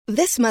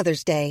This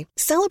Mother's Day,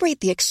 celebrate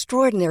the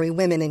extraordinary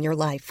women in your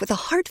life with a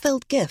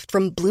heartfelt gift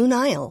from Blue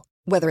Nile.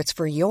 Whether it's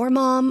for your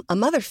mom, a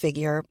mother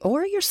figure,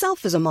 or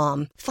yourself as a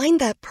mom, find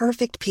that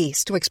perfect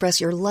piece to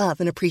express your love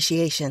and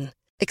appreciation.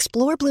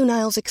 Explore Blue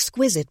Nile's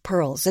exquisite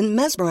pearls and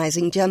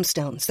mesmerizing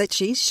gemstones that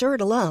she's sure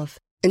to love.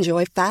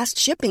 Enjoy fast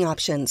shipping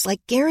options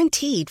like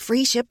guaranteed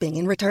free shipping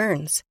and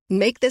returns.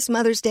 Make this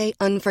Mother's Day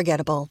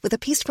unforgettable with a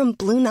piece from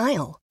Blue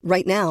Nile.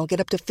 Right now, get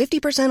up to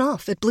 50%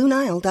 off at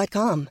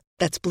BlueNile.com.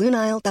 That's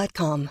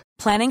BlueNile.com.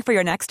 Planning for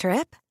your next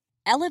trip?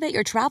 Elevate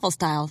your travel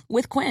style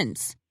with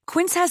Quince.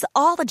 Quince has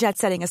all the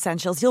jet-setting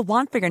essentials you'll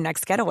want for your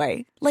next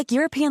getaway, like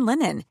European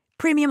linen,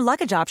 premium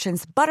luggage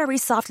options, buttery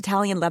soft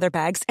Italian leather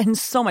bags, and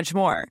so much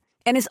more.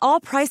 And is all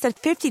priced at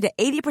 50 to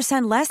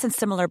 80% less than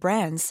similar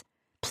brands.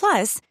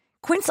 Plus,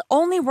 Quince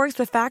only works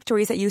with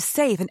factories that use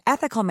safe and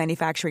ethical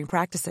manufacturing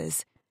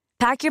practices.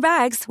 Pack your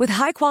bags with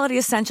high-quality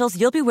essentials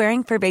you'll be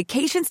wearing for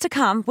vacations to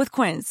come with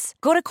Quince.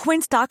 Go to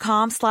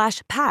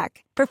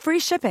quince.com/pack for free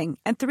shipping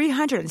and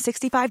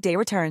 365-day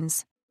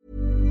returns.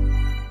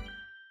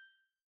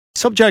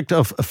 Subject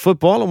of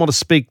football, I want to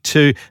speak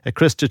to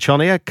Chris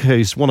Cichoniak,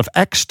 who's one of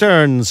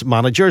Extern's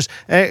managers.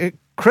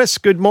 Chris,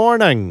 good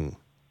morning.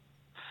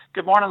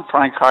 Good morning,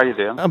 Frank. How are you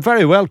doing? I'm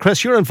very well,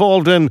 Chris. You're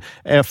involved in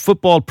a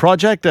football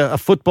project, a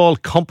football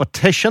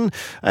competition.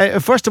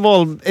 First of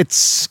all,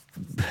 it's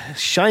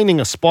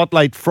shining a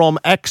spotlight from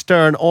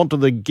Extern onto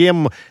the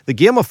game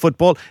of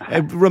football.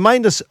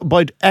 Remind us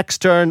about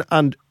Extern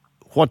and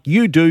what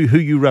you do, who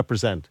you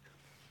represent.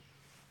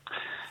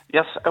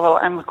 Yes, well,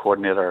 I'm the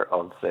coordinator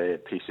of the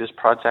Pieces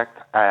project,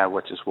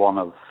 which is one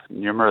of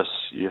numerous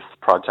youth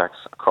projects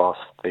across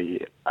the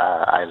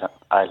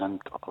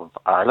island of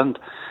Ireland.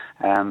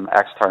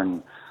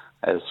 Extern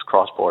is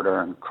cross-border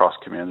and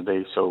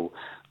cross-community, so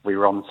we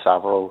run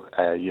several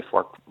youth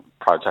work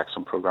projects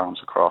and programs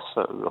across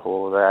the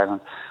whole of the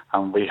island,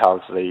 and we have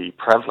the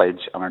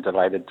privilege and are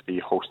delighted to be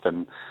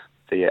hosting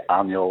the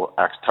annual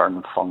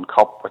Extern Fun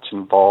Cup, which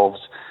involves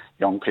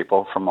young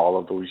people from all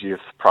of those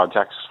youth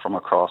projects from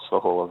across the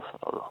whole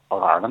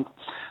of Ireland.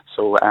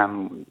 So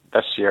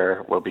this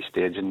year we'll be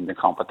staging the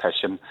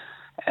competition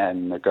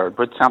in the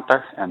Girdwood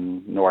Centre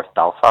in North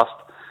Belfast.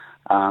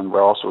 And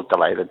we're also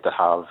delighted to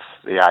have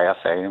the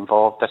IFA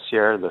involved this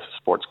year, the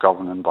sports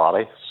governing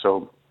body.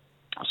 So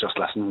I was just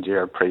listening to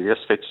your previous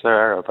speech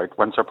there about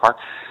Windsor Park.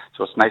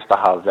 So it's nice to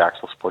have the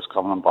actual sports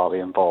governing body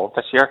involved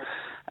this year.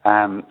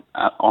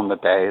 On the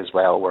day as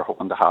well, we're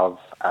hoping to have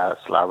a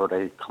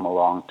celebrity come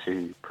along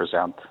to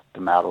present the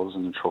medals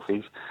and the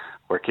trophies.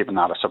 We're keeping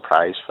that a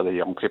surprise for the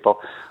young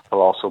people.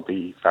 There'll also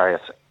be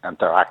various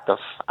interactive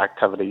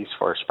activities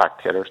for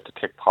spectators to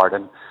take part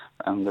in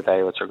the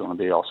day, which are going to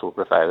be also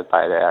provided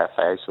by the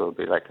IFA. So it'll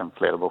be like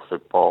inflatable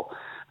football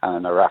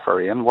and a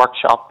refereeing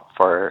workshop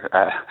for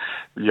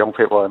young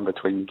people in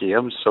between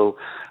games. So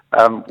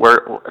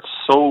it's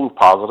so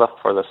positive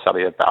for the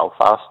city of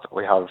Belfast.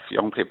 We have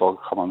young people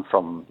coming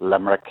from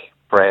Limerick,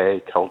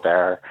 Bray,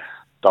 Kildare,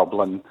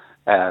 Dublin,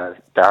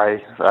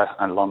 Derry,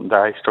 and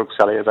Londonderry, Stroke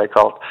City as I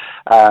call it,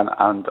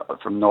 and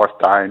from North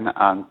Down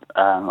and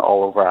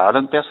all over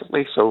Ireland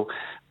basically. So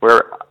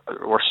we're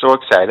so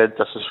excited.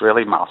 This is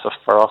really massive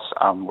for us,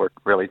 and we're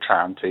really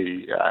trying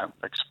to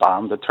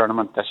expand the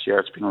tournament this year.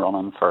 It's been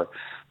running for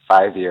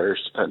 5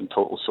 years in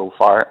total so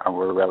far, and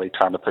we're really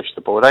trying to push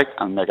the boat out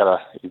and make it an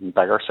even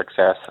bigger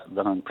success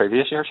than in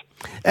previous years.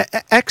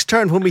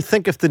 Extern, when we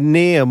think of the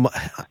name,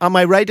 am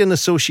I right in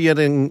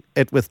associating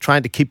it with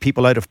trying to keep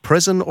people out of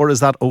prison, or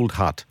is that old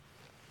hat?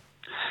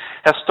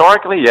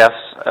 Historically, yes.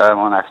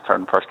 When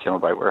Extern first came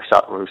about,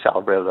 we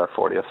celebrated our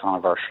 40th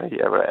anniversary.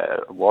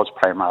 It was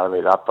primarily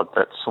that, but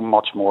it's so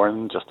much more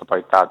than just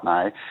about that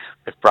now.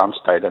 We've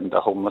branched out into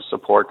homeless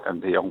support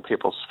and the young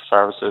people's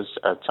services,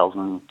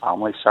 children and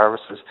family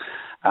services,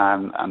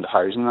 and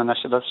housing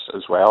initiatives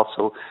as well.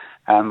 So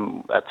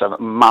it's a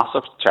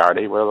massive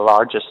charity. We're the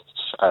largest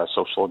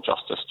social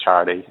justice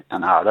charity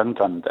in Ireland,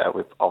 and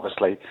we've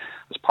obviously,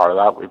 as part of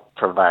that, we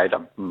provide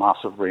a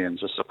massive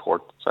range of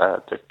support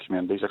to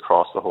communities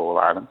across the whole of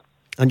Ireland.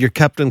 And you're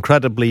kept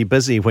incredibly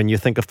busy when you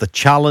think of the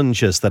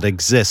challenges that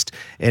exist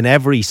in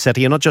every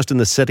city, and not just in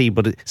the cities,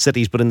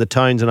 but in the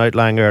towns and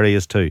outlying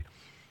areas too.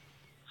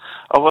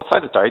 Oh,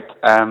 without a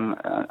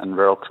doubt, in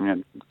rural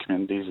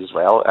communities as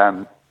well.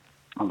 And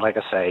like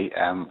I say,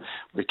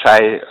 we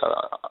try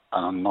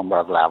on a number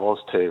of levels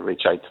to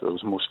reach out to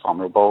those most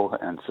vulnerable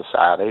in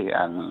society.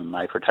 And in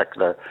my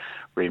particular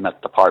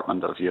remit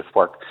department of youth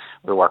work,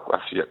 we work with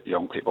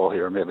young people who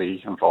are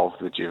maybe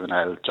involved with the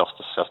juvenile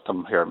justice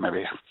system, who are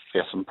maybe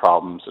facing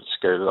problems at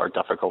school or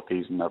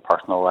difficulties in their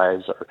personal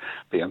lives, or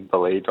being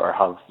bullied, or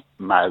have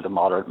mild to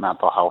moderate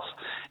mental health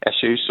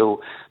issues.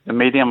 So the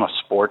medium of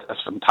sport is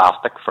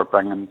fantastic for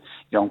bringing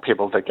young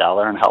people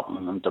together and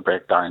helping them to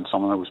break down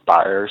some of those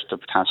barriers to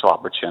potential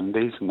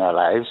opportunities in their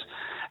lives.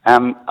 I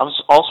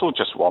was also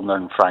just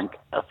wondering, Frank,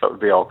 if it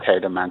would be okay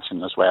to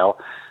mention as well,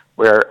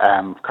 we're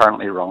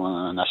currently running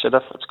an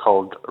initiative. It's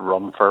called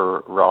Run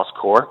for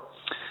Roscoe.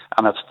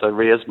 and it's to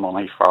raise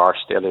money for our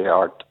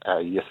state-of-the-art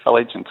youth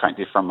village in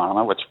County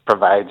Fermanagh, which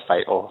provides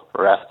vital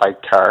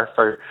respite care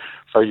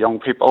for young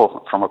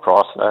people from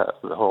across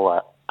the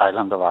whole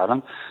island of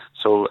Ireland.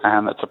 So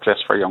it's a place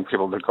for young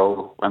people to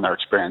go when they're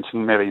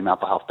experiencing maybe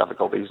mental health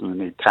difficulties and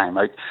they need time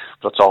out.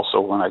 But it's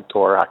also an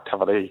outdoor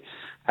activity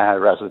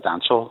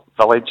residential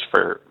village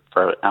for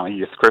any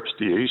youth groups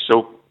to use.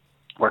 So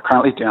we're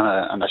currently doing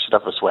an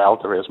initiative as well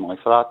to raise money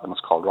for that, and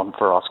it's called Run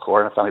for Roscoe.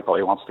 And if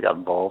anybody wants to get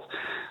involved,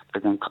 they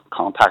can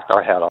contact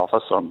our head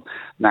office on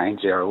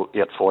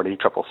 90840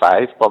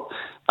 555. But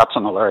that's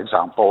another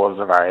example of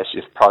the various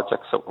youth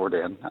projects that we're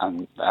doing.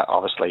 And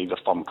obviously the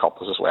Fun Cup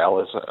as well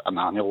is an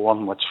annual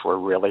one, which we're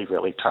really,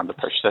 really trying to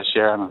push this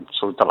year, and I'm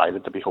so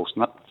delighted to be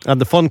hosting it.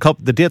 And the Fun Cup,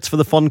 the dates for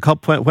the Fun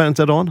Cup, when is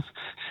it on?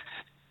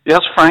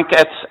 Yes, Frank,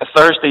 it's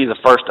Thursday the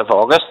 1st of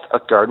August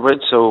at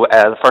Girdwood, so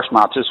the first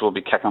matches will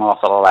be kicking off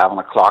at 11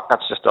 o'clock.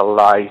 That's just to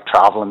allow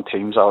travelling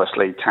teams,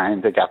 obviously,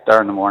 time to get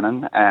there in the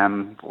morning.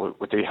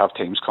 We do have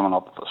teams coming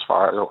up as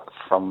far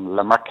from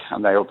Limerick,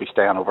 and they will be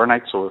staying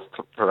overnight, so we've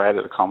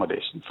provided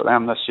accommodation for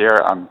them this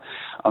year. And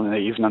on the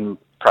evening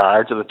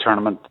prior to the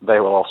tournament, they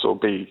will also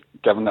be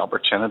given the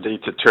opportunity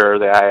to tour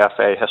the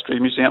IFA History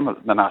Museum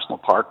at the National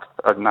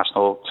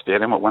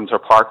Stadium at Windsor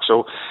Park.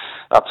 So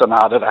that's an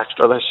added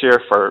extra this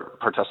year for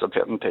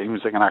participating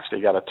teams. They can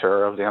actually get a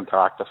tour of the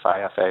interactive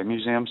IFA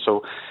Museum.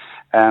 So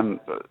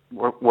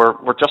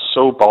we're just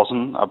so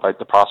buzzing about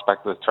the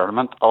prospect of the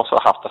tournament. Also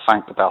have to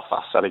thank the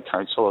Belfast City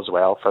Council as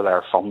well for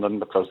their funding,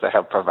 because they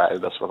have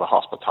provided us with a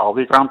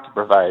hospitality grant to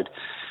provide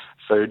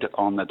food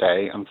on the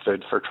day and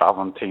food for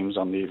travelling teams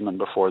on the evening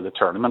before the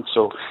tournament.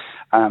 So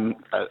I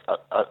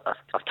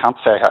can't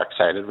say how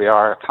excited we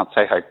are. I can't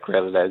say how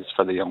great it is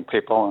for the young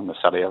people in the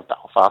city of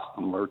Belfast,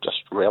 and we're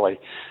just really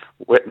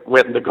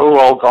waiting to go,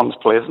 all guns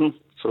blazing.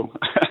 So,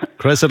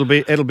 Chris, it'll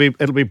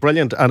be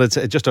brilliant, and it's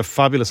just a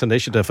fabulous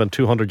initiative, and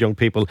 200 young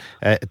people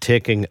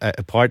taking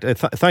part.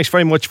 Thanks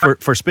very much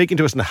for speaking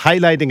to us and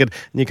highlighting it.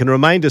 And you can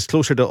remind us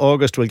closer to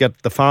August. We'll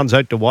get the fans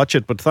out to watch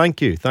it. But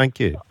thank you.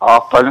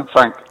 Oh, brilliant!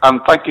 Thank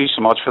you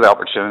so much for the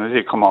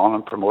opportunity to come on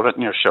and promote it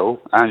in your show.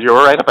 And you're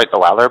right about the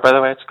weather, by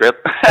the way. It's great.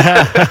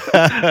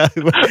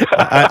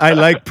 I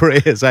like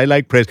praise.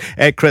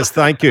 Chris,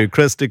 thank you.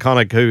 Chris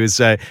DeConnick, who is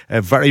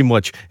very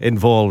much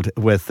involved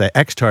with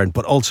Extern,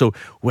 but also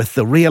with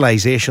the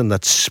realisation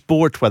that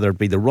sport, whether it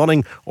be the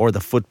running or the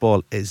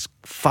football, is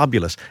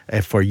fabulous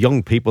for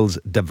young people's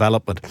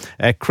development.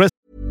 Chris.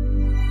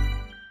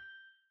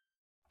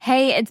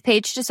 Hey, it's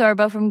Paige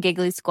DeSorbo from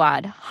Giggly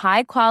Squad.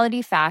 High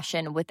quality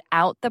fashion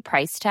without the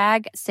price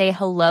tag. Say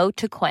hello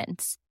to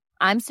Quince.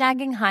 I'm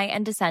snagging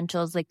high-end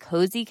essentials like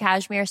cozy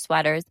cashmere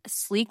sweaters,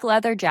 sleek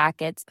leather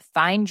jackets,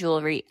 fine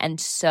jewelry, and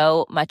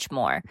so much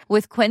more.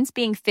 With Quince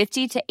being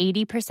 50 to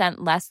 80%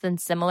 less than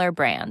similar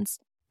brands.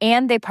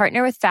 And they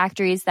partner with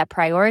factories that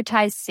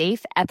prioritize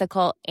safe,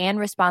 ethical, and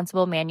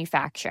responsible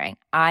manufacturing.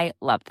 I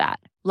love that.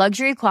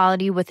 Luxury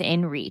quality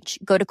within reach.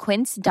 Go to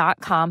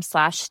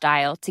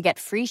quince.com/style to get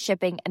free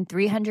shipping and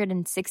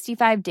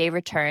 365-day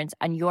returns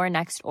on your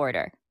next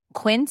order.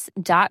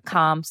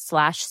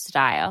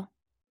 Quince.com/style.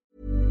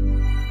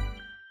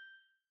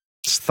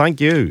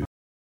 Thank you.